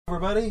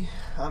Everybody,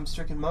 I'm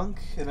StrickenMonk,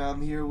 and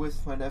I'm here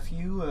with my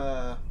nephew.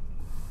 What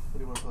do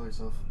you want to call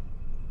yourself?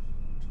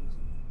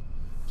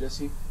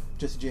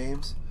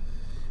 JessieJames,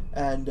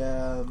 and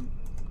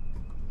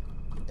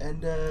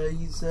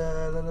he's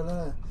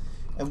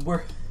and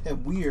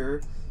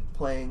we're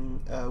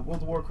playing World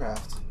of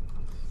Warcraft.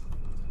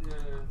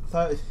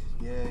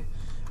 Yeah.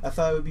 I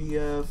thought it would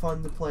be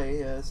fun to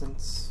play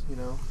since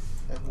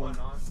everyone.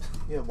 Why not?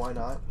 Yeah, why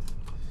not?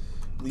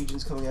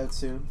 Legion's coming out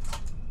soon.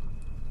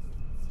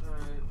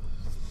 Alright.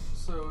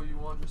 So you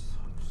want to just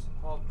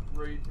hop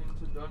right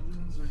into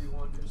dungeons, or you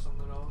want to do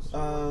something else?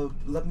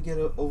 Let me get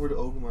over to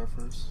Ogmar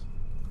first.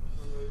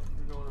 Okay,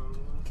 you're going to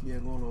Ogmar? Yeah,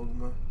 I'm going to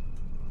Ogmar.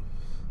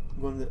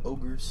 I'm going to the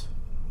ogres.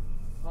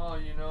 Oh, I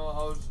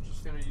was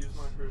just gonna use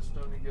my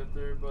Hearthstone to get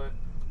there, but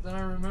then I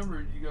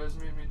remembered you guys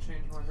made me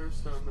change my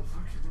Hearthstone to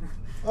fucking...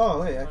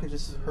 Oh, hey, I could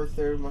just Hearth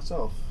there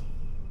myself.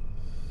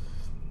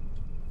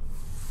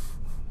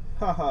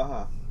 Ha ha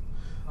ha.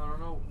 I don't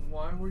know,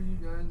 why were you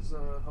guys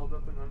held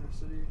up in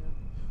Undercity again?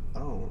 I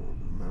don't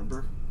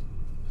remember.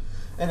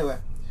 Anyway,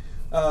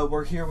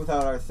 we're here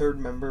without our third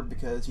member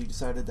because he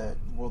decided that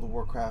World of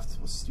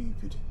Warcraft was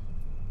stupid.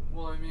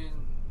 Well, I mean,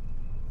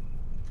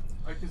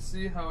 I can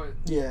see how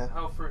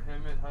how for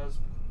him it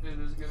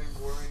is getting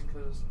boring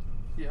because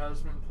he has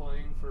been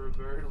playing for a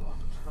very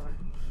long time.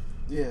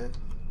 Yeah.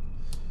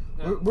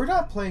 We're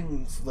not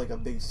playing like a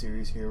big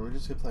series here. We're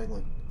just playing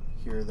like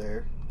here or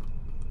there.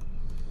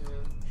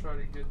 Yeah, try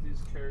to get these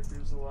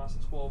characters the last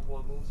 12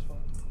 levels.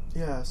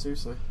 Yeah,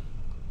 seriously.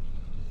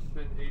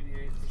 Been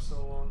 88 for so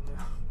long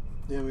now.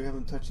 Yeah, we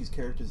haven't touched these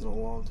characters in a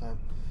long time.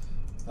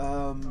 I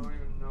don't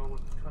even know what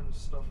kind of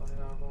stuff I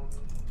have on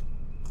them.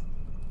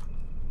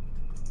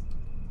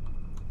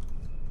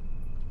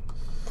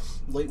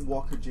 Light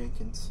Walker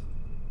Jenkins.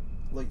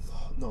 Light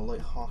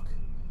Hawk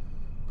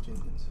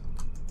Jenkins.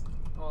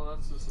 Oh,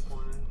 that's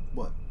disappointing.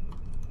 What?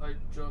 I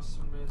just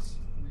missed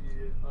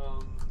the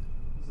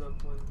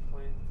Zeppelin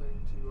plane thing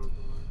to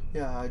Oklahoma.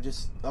 Yeah,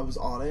 I was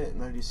on it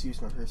and I just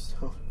used my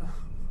Hearthstone.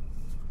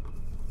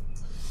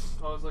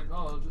 I was like,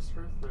 oh, I'll just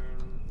Hearth there,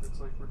 and it's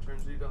like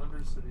returns you to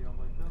Undercity. I'm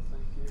like, no,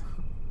 thank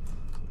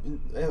you.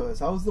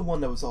 Anyways, I was the one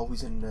that was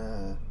always in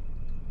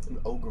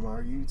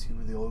Ogmar. You two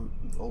were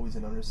always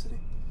in Undercity.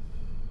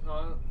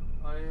 No,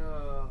 I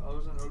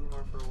was in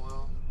Ogmar for a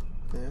while.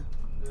 Yeah?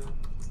 Yeah.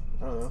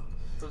 I don't know.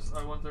 Because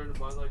I went there to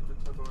buy like the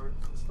type of art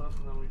and stuff,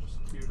 and then we just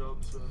queued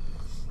up, so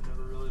I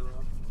never really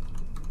left.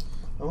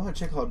 I want to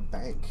check out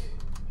Bank.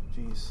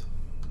 Jeez.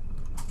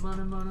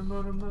 Money, money,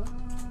 money,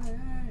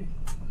 money.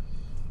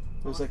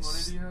 How much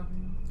money do you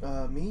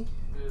have? Me?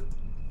 Yeah.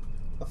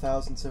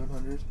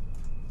 1,700.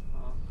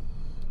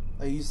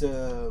 I used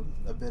a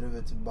bit of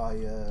it to buy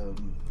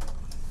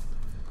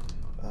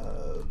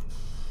what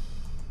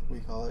do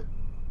you call it?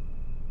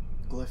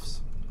 Glyphs.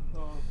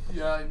 Oh,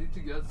 yeah, I need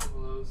to get some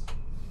of those.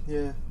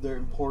 Yeah, they're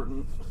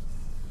important.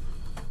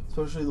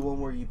 Especially the one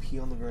where you pee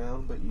on the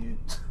ground, but you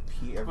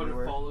pee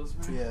everywhere. But it follows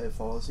me? Yeah, it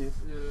follows you.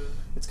 Yeah.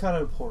 It's kind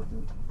of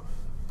important.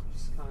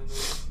 It's kind of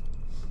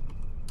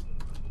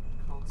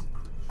consecration.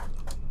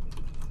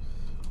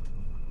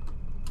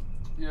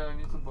 Yeah, I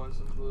need to buy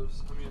some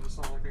glyphs. I mean, it's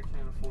not like I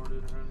can't afford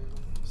it or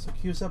anything. So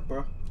cue us up,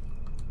 bro.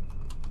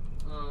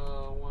 I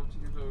want to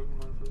get to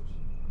Ogmar first.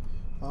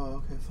 Oh,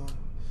 okay, fine.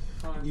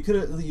 Fine. You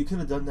could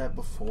have done that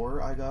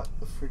before I got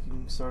the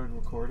freaking started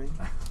recording.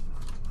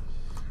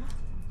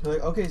 You're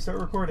like, okay, start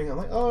recording. I'm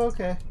like, oh,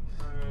 okay.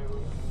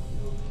 Alright.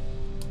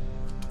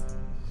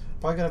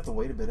 Probably gonna have to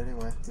wait a bit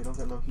anyway. We don't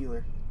got no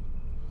healer.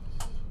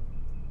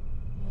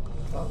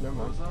 Oh, never mind.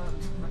 What was that?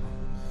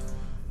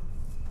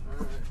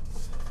 Alright.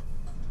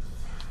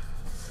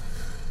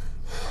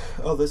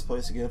 Oh, this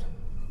place again.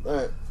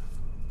 Alright.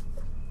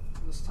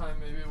 This time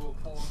maybe we'll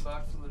pull him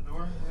back to the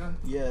door, yeah?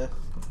 Yeah.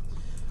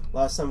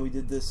 Last time we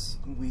did this,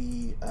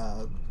 we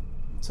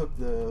took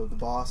the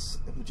boss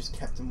and we just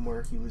kept him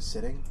where he was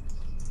sitting.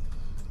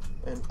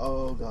 And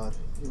oh god,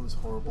 it was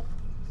horrible.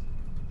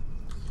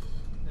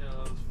 Yeah, that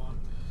was fun.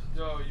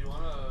 Yo, you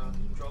wanna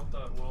drop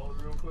that well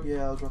real quick?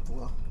 Yeah, I'll drop the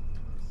well.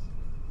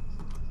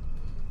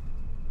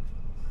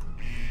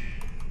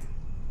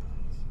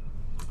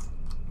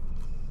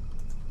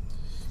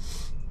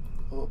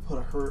 I'll put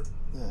a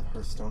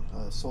Hearthstone,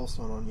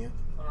 Soulstone on you.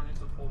 I don't need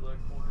to pull that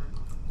corner.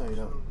 No, you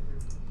don't.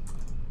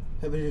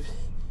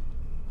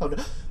 Oh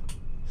no.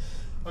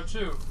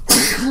 Achoo!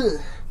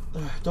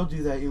 Don't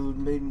do that, you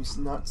made me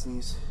not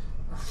sneeze.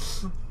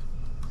 Alright,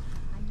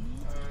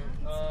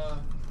 oh,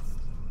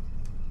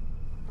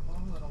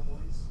 little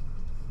boys.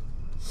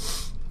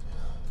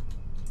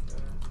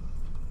 Okay.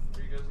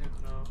 Are you guys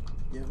getting no?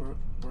 Yeah,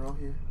 we're all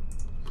here.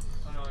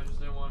 I know, I just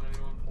didn't want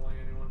anyone pulling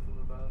anyone from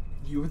the back.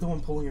 You were the one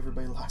pulling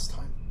everybody last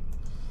time.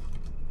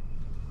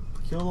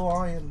 Kill the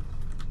lion.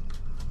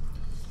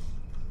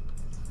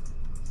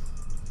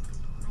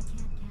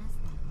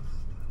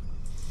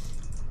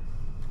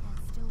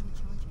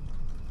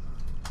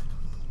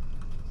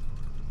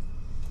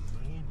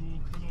 Mogu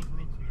cannot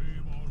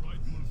reclaim our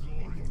rightful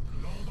glory.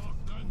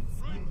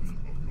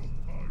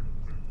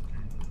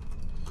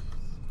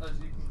 As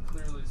you can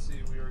clearly see,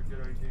 we are good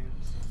at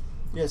games.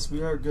 Yes,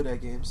 we are good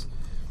at games.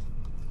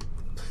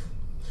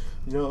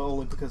 You know,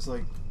 only because,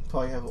 like,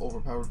 probably have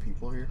overpowered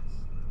people here.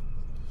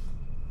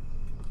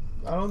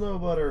 I don't know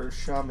about our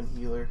shaman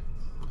healer.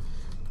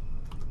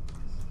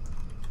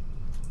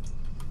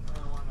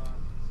 Why not?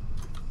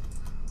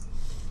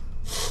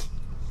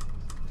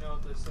 You know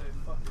what they say,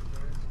 fuck it,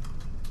 right?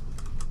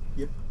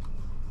 Yep.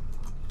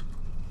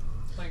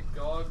 Thank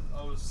God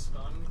I was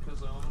stunned,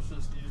 because I almost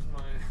just used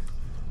one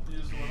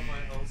of my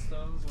health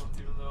stones,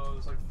 even though I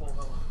was like full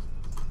health.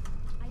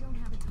 I don't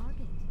have a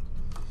target.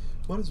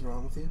 What is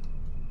wrong with you?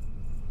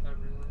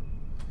 Everything.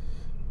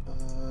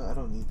 I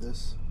don't need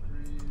this.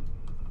 Greed.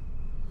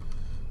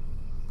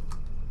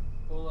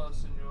 Hola,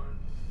 senor.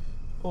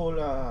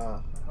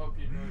 Hola. I hope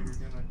you know you're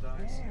gonna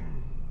die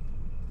soon.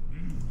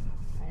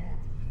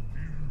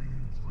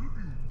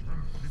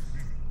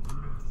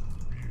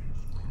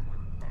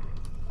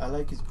 I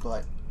like his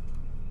butt.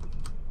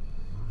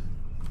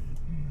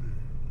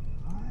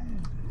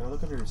 Can I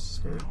look under his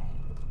skirt?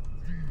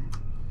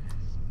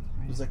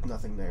 There's like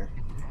nothing there.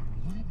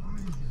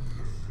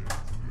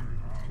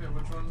 Okay,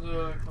 which one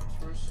comes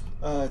first?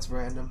 It's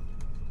random.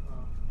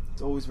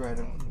 It's always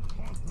random.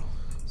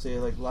 So yeah,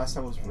 like last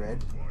time was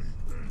red.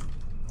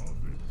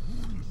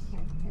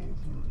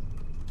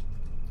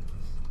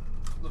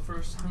 The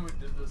first time we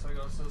did this, I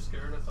got so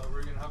scared I thought we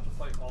were gonna have to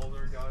fight all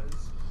their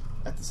guys.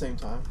 At the same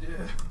time.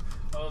 Yeah.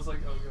 I was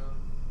like, oh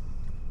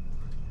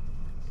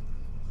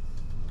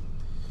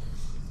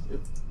god.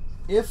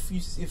 If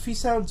he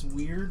sounds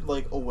weird,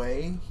 like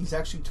away, he's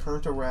actually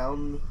turned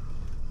around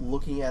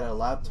looking at a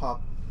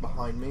laptop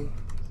behind me.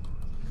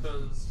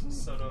 Because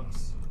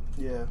setups.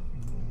 Yeah.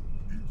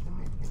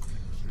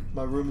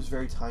 My room is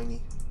very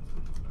tiny.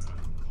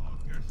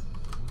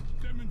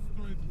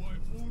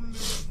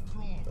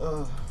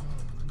 Oh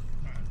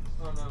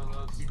no,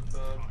 that's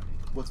bad.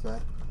 What's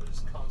bad? I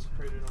just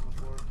consecrated on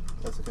the floor.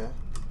 That's okay.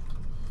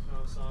 No,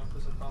 it's not,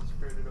 because I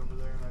consecrated over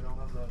there and I don't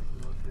have that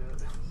look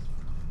yet.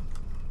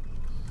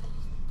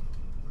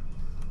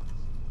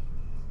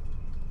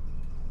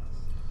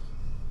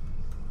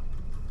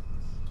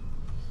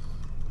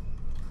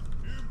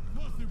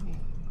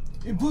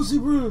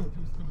 Impossible!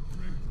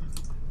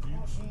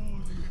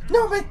 No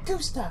me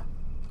gusta!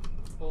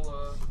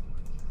 We'll,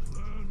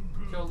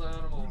 kill the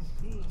animal.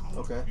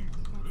 Okay.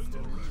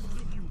 Don't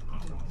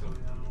kill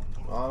the animal.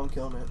 Oh, I'm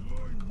killing it.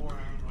 Poor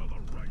animal.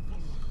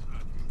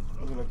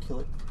 I'm gonna kill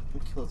it. I'm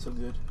gonna kill it so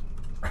good.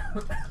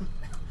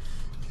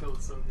 Kill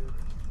it so good.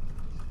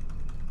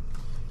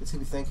 It's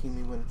gonna be thanking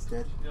me when it's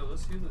dead. Yeah,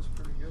 this healer's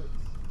pretty good.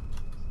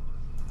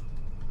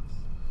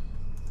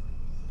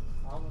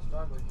 I almost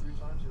died like 3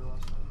 times here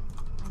last time.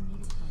 I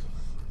need a target.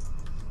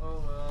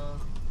 Oh,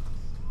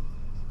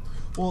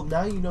 Well,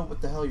 now you know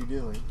what the hell you're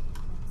doing.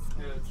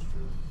 yeah, it's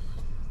true.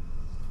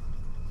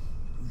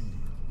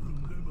 We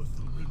will never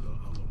surrender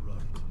our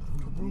right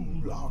to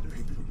rule our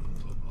people.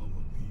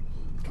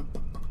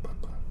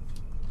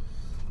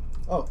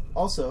 Oh,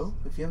 also,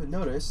 if you haven't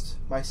noticed,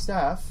 my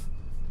staff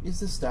is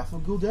the staff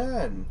of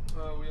Gul'dan.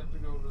 We have to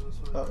go over this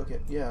way. Oh, okay.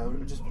 Yeah,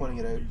 we're just pointing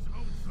it out.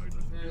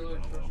 Yeah,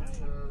 like treasure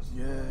chest.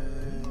 Yay.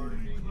 Already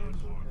being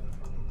used,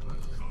 okay.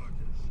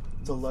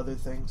 It's a leather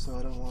thing, so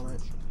I don't want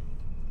it.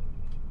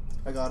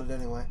 I got it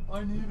anyway.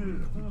 I need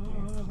it. Because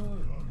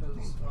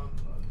I'm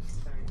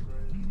tank,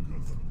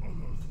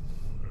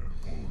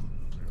 right?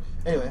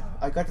 Anyway,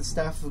 I got the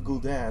staff of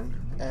Gul'dan.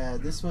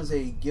 This was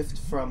a gift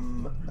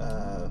from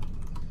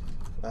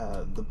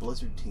the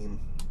Blizzard team.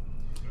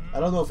 I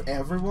don't know if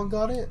everyone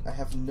got it. I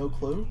have no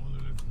clue.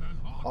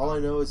 All I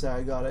know is that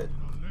I got it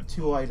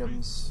 2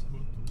 items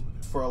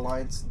for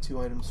Alliance and 2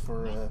 items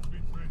for.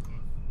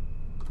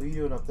 What are you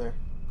doing up there?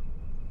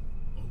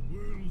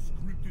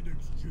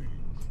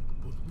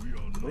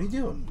 What are you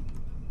doing?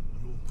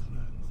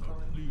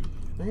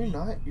 No, you're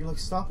not. You're like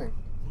stopping.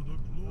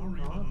 I'm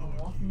not. I'm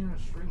walking in a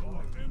straight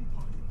line.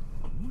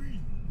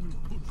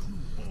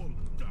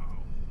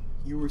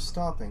 You were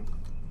stopping.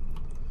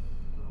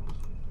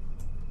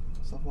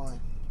 Stop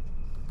lying.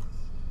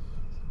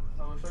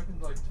 I wish I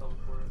could like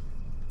teleport.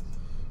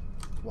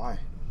 Why?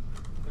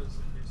 Because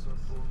it'd be so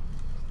cool.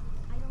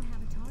 I don't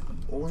have a target.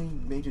 Only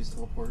mages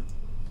teleport.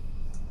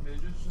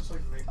 Mages just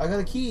like make. I got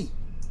a key.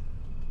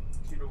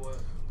 Key to what?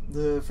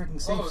 The freaking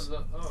safes.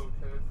 Oh,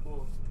 okay,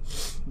 cool.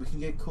 We can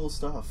get cool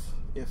stuff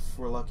if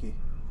we're lucky.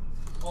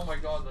 Oh my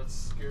god, that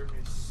scared me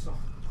so.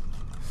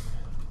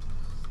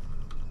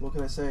 What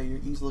can I say?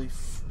 You're easily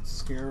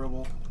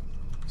scareable.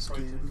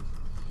 Scared.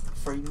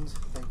 Frightened.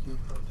 Thank you.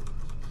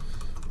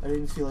 I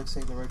didn't feel like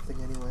saying the right thing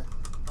anyway.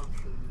 I'm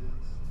sure you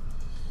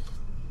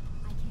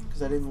did.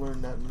 Because I didn't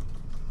learn nothing.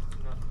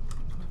 No.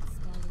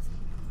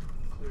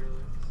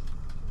 Clearly.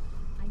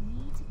 I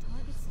need to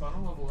target If I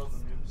don't level up,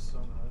 I'm gonna be so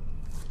mad.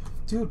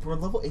 Dude, we're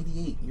level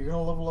 88. You're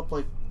gonna level up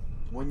like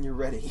when you're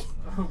ready.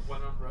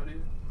 When I'm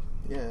ready?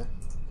 Yeah.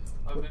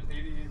 I've been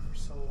 88 for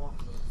so long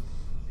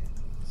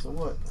though. So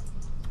what?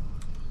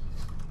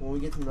 When we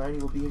get to 90,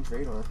 we'll be in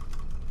Draenor.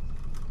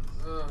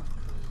 Cringe.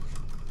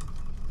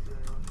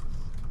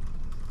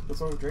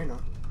 What's wrong with Draenor?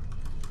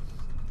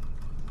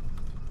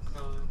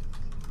 No,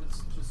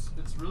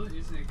 it's really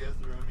easy to get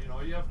through. I mean,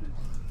 all you have to,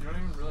 you don't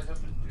even really have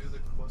to do the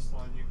quest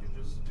line. You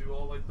can just do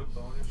all like the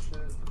bonus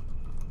shit.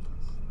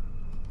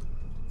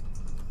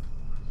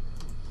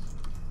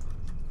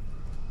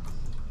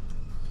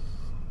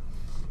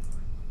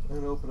 I'm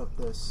gonna open up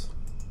this.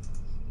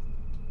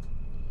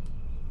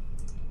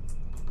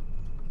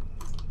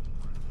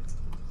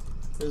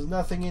 There's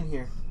nothing in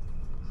here.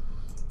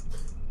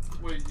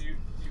 Wait, you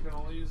can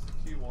only use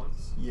the key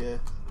once? Yeah.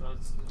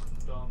 That's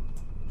dumb.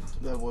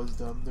 That was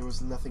dumb. There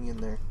was nothing in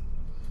there.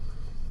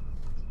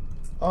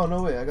 Oh,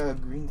 no, wait. I got a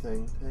green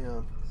thing. Hang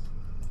on.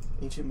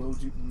 Ancient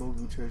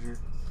Mogu treasure.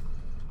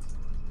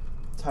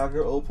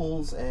 Tiger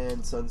opals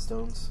and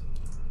sunstones.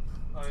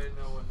 I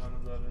know what none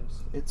of that is.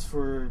 It's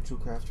for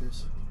jewel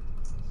crafters.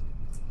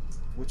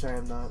 Which I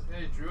am not.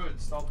 Hey, Druid,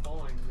 stop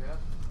pulling, yeah?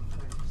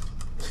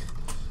 Thanks.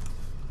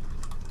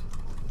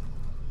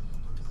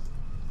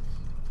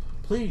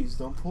 Please,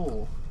 don't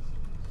pull.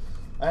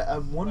 I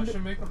wonder... I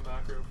should make a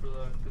macro for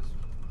that, because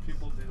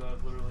people do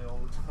that literally all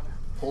the time.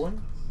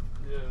 Pulling?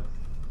 Yeah.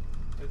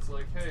 It's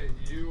like, hey,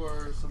 you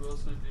are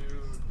supposed to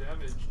do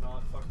damage,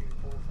 not fucking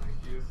pull, thank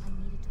you. I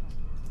need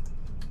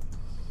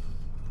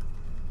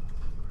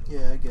a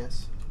target. Yeah, I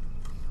guess.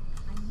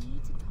 I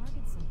need to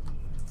target something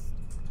first.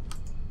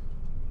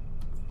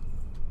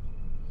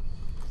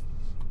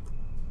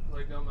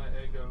 Lego my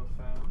ego,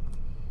 fam.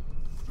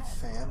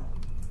 Fan?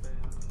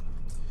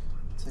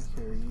 Take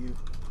care of you.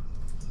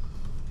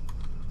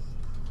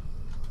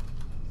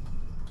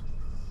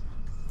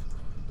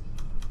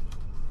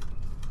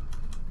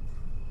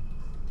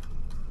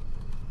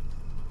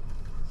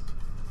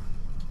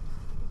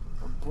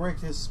 I'll break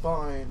his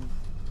spine.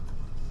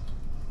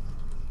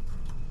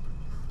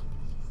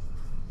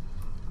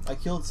 I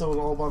killed someone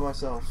all by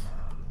myself.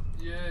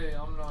 Yay,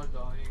 I'm not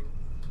dying.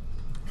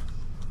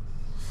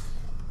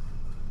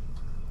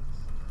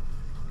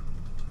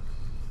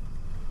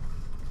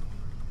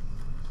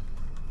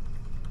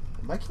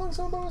 Am I killing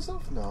someone by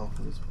myself? No,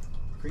 it was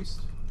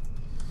priest.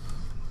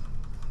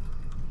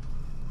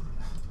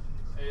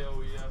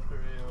 AoE after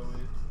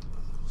AoE.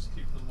 Just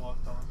keep them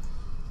locked on.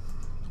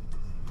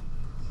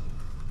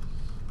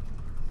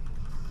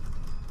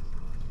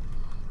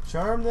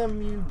 Charm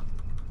them, you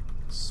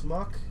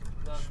smuck.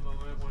 That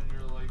moment when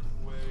you're like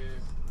way...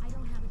 I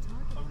don't have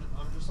a target.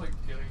 I'm just like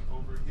getting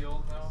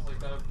overhealed now.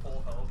 Like I have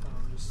full health and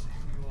I'm just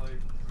seeing like...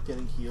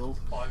 Getting healed.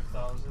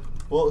 5,000.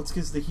 Well, it's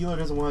because the healer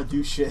doesn't want to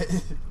do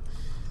shit.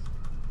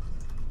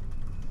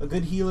 A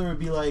good healer would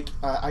be like,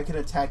 I can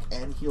attack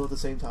and heal at the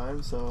same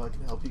time, so I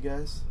can help you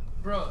guys.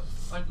 Bruh,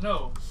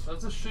 no,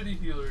 that's a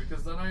shitty healer,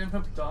 because then I end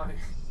up dying.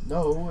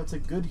 No, it's a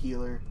good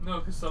healer. No,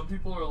 because some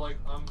people are like,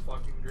 I'm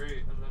fucking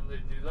great, and then they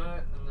do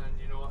that, and then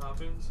you know what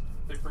happens?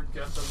 They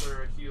forget that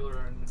they're a healer,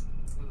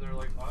 and they're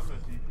like, I'm a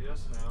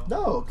DPS now.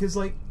 No, because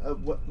like,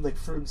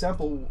 for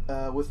example,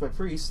 with my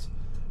priest,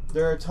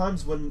 there are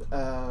times when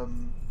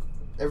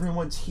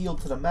everyone's healed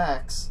to the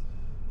max.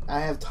 I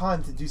have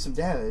time to do some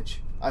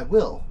damage. I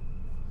will.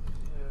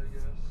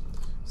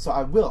 So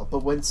I will,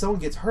 but when someone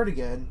gets hurt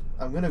again,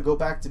 I'm gonna go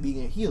back to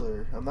being a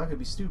healer. I'm not gonna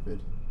be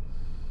stupid.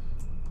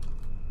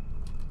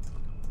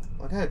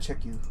 I gotta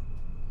check you.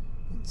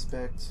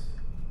 Inspect.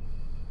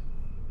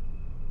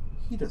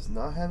 He does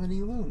not have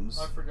any looms.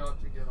 I forgot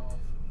to get off.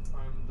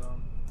 I'm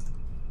done.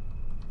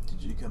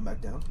 Did you come back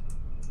down?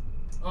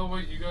 Oh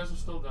wait, you guys are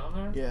still down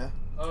there? Yeah.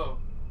 Oh,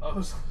 I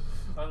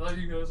thought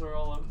you guys were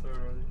all up there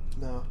already.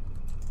 No,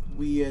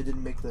 we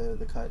didn't make the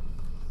cut.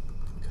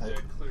 Yeah,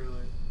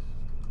 clearly.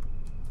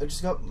 I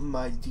just got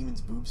my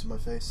demon's boobs in my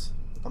face.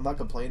 I'm not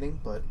complaining,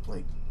 but,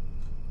 like,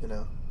 you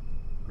know.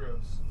 Gross.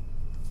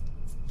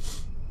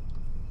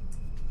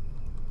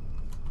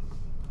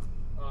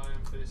 I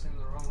am facing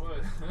the wrong way.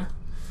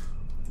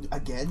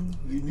 Again?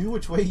 You knew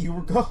which way you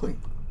were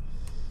going.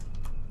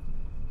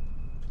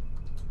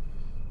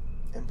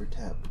 Ember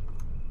tap.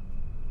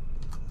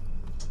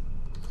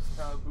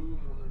 Taboo,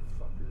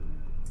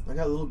 motherfucker. I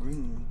got a little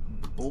green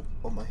bolt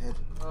on my head.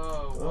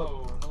 Oh,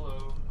 whoa,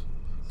 hello.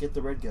 Get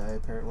the red guy,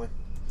 apparently.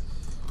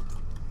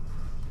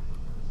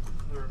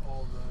 They're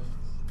all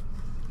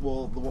red.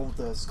 Well, the one with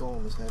the skull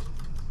on his head.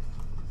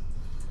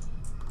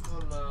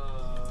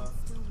 Hola.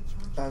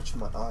 Ouch,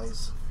 my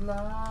eyes.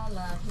 Fly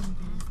like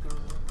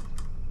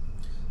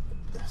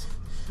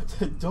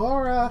indigo.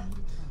 Dora!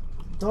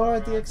 Dora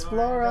the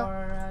Explorer!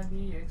 Dora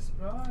the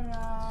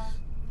Explorer.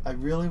 I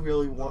really,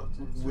 really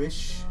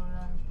wish...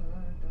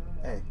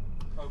 Hey.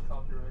 Oh,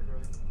 copyright,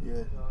 right?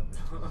 Yeah.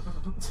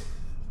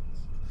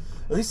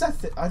 At least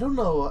I don't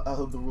know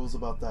the rules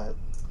about that.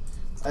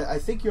 I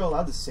think you're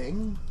allowed to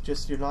sing,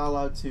 just you're not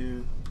allowed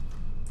to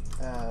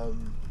no,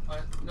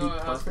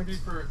 it has to be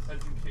for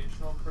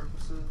educational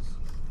purposes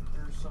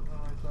or something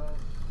like that.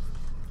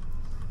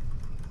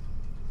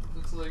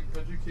 It's like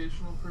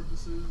educational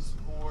purposes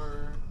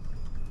or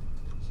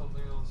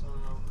something else, I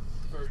don't know,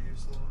 very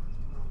useful.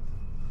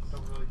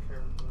 Don't really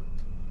care,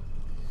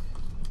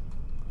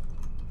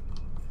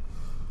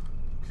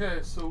 but...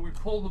 Okay, so we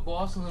pull the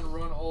boss and then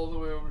run all the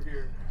way over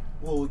here.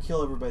 Well, we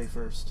kill everybody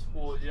first.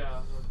 Well,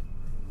 yeah,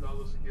 that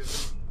was a given.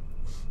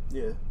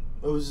 Yeah.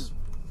 It was just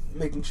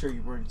making sure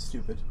you weren't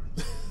stupid.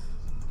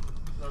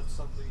 That's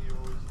something you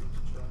always need to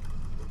check.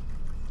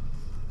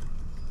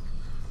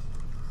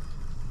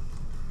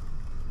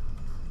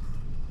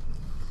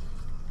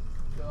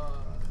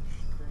 Gosh,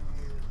 dang.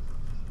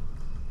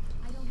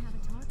 I don't have a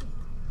target.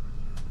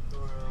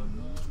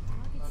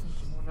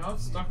 Now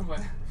it's stuck in my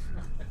head.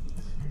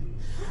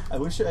 I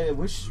wish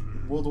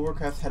World of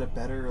Warcraft had a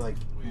better like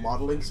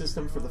modeling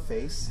system for the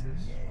face.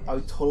 I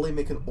would totally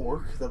make an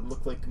orc that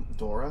looked like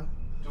Dora.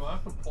 Do I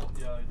have to pull?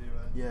 Yeah, I do.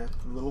 Yeah,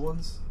 the little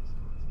ones.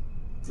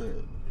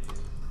 The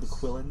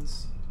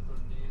Quillins.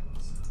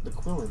 The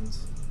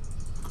Quillins.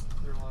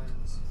 They're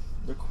lions.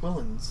 They're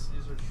Quillins.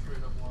 These are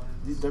straight up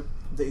lions.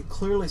 They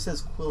clearly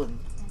says Quillin.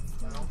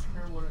 I don't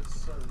care what it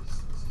says.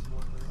 This is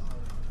what they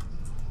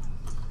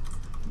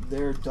are.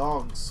 They're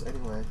dogs,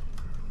 anyway.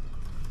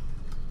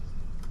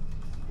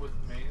 With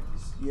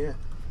manes? Yeah.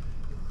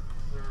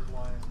 They're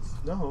lions.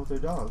 No, they're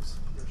dogs.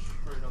 They're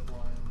straight up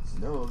lions.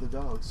 No,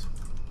 they're dogs.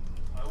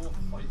 I will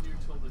fight you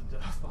till the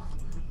death on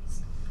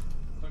this.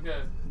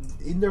 Okay.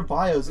 In their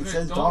bios, it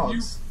says don't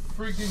dogs. You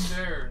freaking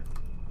dare.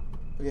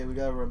 Okay, we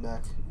gotta run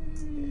back.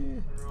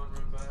 Everyone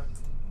run back.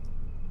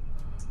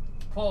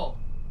 Paul.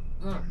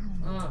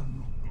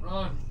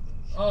 Run.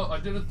 Oh, I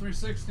did a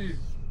 360.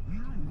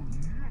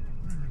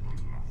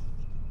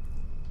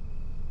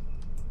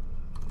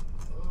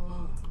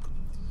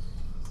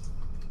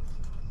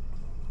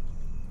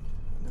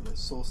 I'm gonna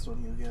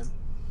soulstone you again.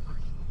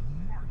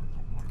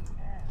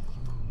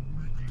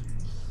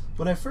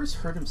 When I first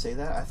heard him say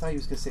that, I thought he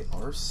was gonna say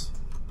arse.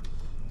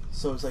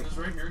 So I was like, is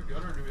right here good,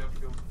 or do we have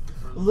to go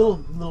further? A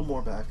little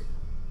more back.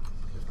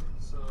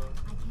 So,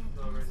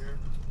 right here.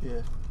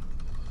 Yeah.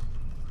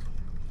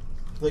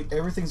 Like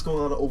everything's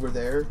going on over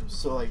there,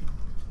 so like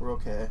we're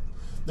okay.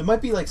 There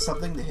might be like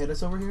something to hit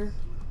us over here.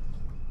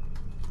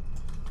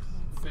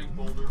 Big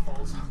boulder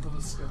falls out of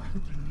the sky.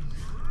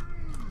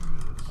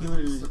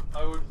 Healer.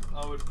 I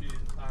would be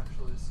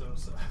actually so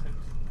sad.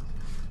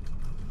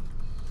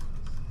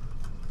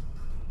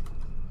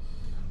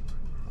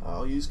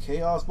 I'll use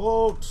Chaos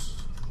Bolt.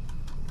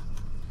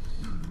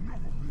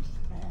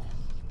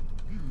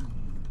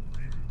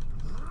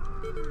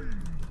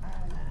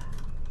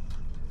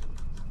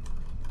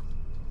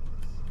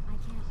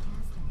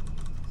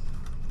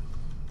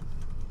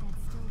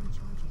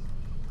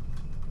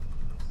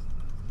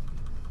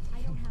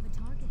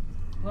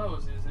 That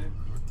was easy.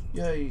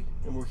 Yay,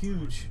 and we're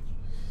huge.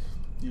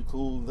 You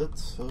call that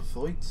a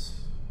fight?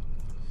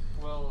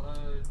 Well, I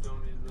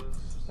don't need this.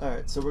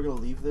 Alright, so we're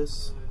gonna leave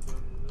this. I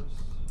don't need this.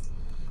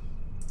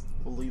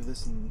 We'll leave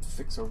this and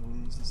fix our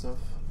wounds and stuff.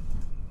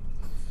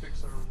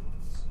 Fix our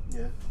wounds.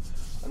 Yeah.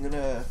 I'm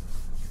gonna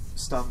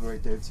stop it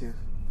right there too.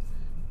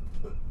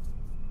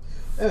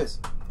 Anyways,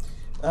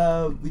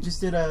 we just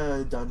did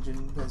a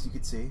dungeon, as you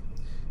can see.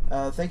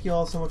 Thank you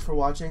all so much for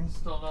watching.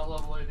 Still not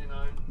level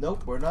 89.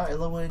 Nope, we're not at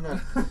level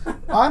 89.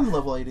 I'm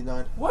level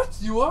 89. What?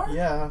 You are?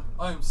 Yeah.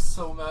 I'm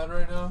so mad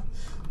right now.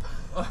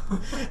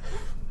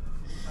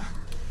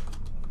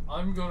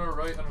 I'm gonna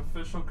write an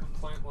official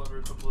complaint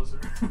letter to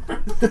Blizzard.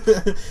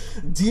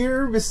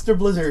 Dear Mr.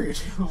 Blizzard,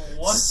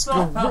 what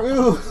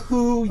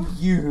screw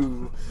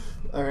you.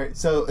 Alright,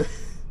 so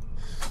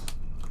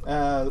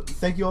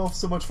thank you all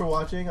so much for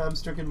watching. I'm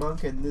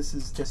StrickenMonk and this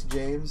is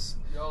JessieJames.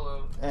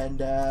 YOLO.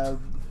 And I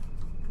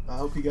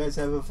hope you guys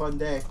have a fun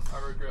day. I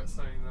regret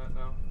saying that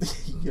now.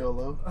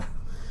 YOLO.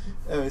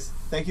 Anyways,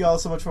 thank you all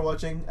so much for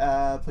watching.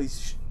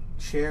 Please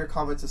share,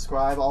 comment,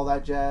 subscribe, all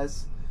that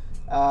jazz.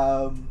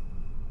 Bye.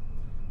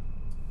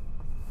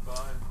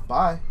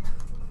 Bye.